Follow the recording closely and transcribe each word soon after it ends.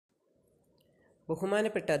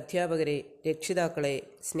ബഹുമാനപ്പെട്ട അധ്യാപകരെ, രക്ഷിതാക്കളെ,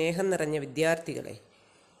 സ്നേഹം നിറഞ്ഞ വിദ്യാർത്ഥികളെ,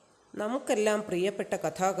 നമുക്കെല്ലാം പ്രിയപ്പെട്ട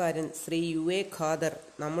കഥാകാരൻ ശ്രീ UA ഖാദർ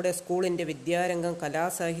നമ്മുടെ സ്കൂളിൻ്റെ വിദ്യാരംഗം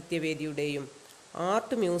കലാസാഹിത്യവേദിയുടെയും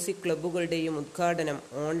ആർട്ട് മ്യൂസിക് ക്ലബ്ബുകളുടെയും ഉദ്ഘാടനം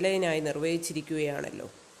ഓൺലൈനായി നിർവഹിച്ചിരിക്കുകയാണല്ലോ.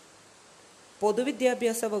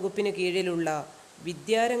 പൊതുവിദ്യാഭ്യാസ വകുപ്പിന് കീഴിലുള്ള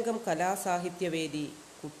വിദ്യാരംഗം കലാസാഹിത്യവേദി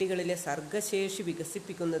കുട്ടികളിലെ സർഗശേഷി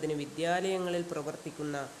വികസിപ്പിക്കുന്നതിന് വിദ്യാലയങ്ങളിൽ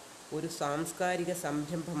പ്രവർത്തിക്കുന്ന ഒരു സാംസ്കാരിക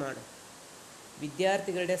സംരംഭമാണ്.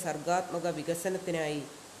 വിദ്യാർത്ഥികളുടെ സർഗാത്മക വികസനത്തിനായി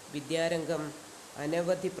വിദ്യാരംഗം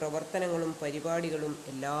അനവധി പ്രവർത്തനങ്ങളും പരിപാടികളും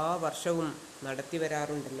എല്ലാ വർഷവും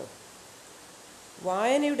നടത്തിവരാറുണ്ടല്ലോ.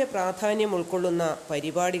 വായനയുടെ പ്രാധാന്യം ഉൾക്കൊള്ളുന്ന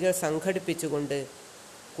പരിപാടികൾ സംഘടിപ്പിച്ചുകൊണ്ട്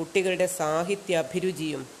കുട്ടികളുടെ സാഹിത്യ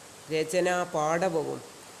അഭിരുചിയും രചനാ പാടവവും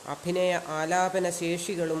അഭിനയ ആലാപന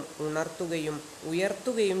ശേഷികളും ഉണർത്തുകയും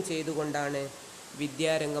ഉയർത്തുകയും ചെയ്തുകൊണ്ടാണ്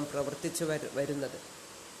വിദ്യാരംഗം പ്രവർത്തിച്ചു വരുന്നത്.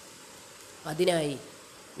 അതിനായി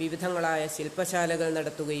വിവിധങ്ങളായ ശില്പശാലകൾ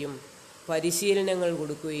നടത്തുകയും പരിശീലനങ്ങൾ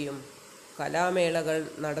കൊടുക്കുകയും കലാമേളകൾ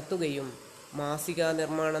നടത്തുകയും മാസികാ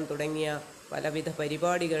നിർമ്മാണം തുടങ്ങിയ പലവിധ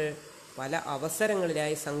പരിപാടികൾ പല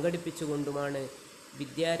അവസരങ്ങളിലായി സംഘടിപ്പിച്ചുകൊണ്ടുമാണ്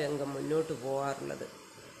വിദ്യാരംഗം മുന്നോട്ട് പോകാറുള്ളത്.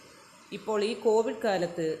 ഇപ്പോൾ ഈ കോവിഡ്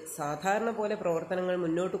കാലത്ത് സാധാരണ പോലെ പ്രവർത്തനങ്ങൾ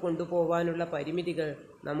മുന്നോട്ട് കൊണ്ടുപോകാനുള്ള പരിമിതികൾ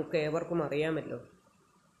നമുക്ക് ഏവർക്കും അറിയാമല്ലോ.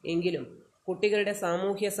 എങ്കിലും കുട്ടികളുടെ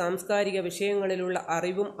സാമൂഹ്യ സാംസ്കാരിക വിഷയങ്ങളിലുള്ള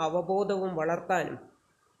അറിവും അവബോധവും വളർത്താനും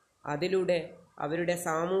അതിലൂടെ അവരുടെ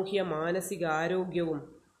സാമൂഹ്യ മാനസിക ആരോഗ്യവും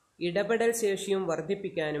ഇടപെടൽ ശേഷിയും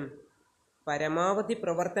വർദ്ധിപ്പിക്കാനും പരമാവധി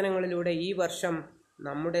പ്രവർത്തനങ്ങളിലൂടെ ഈ വർഷം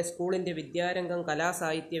നമ്മുടെ സ്കൂളിൻ്റെ വിദ്യാരംഗം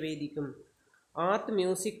കലാസാഹിത്യവേദിക്കും ആർട്ട്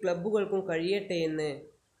മ്യൂസിക് ക്ലബ്ബുകൾക്കും കഴിയട്ടെ എന്ന്,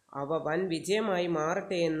 അവ വൻ വിജയമായി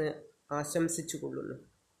മാറട്ടെ എന്ന് ആശംസിച്ചുകൊള്ളുന്നു.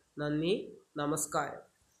 നന്ദി, നമസ്കാരം.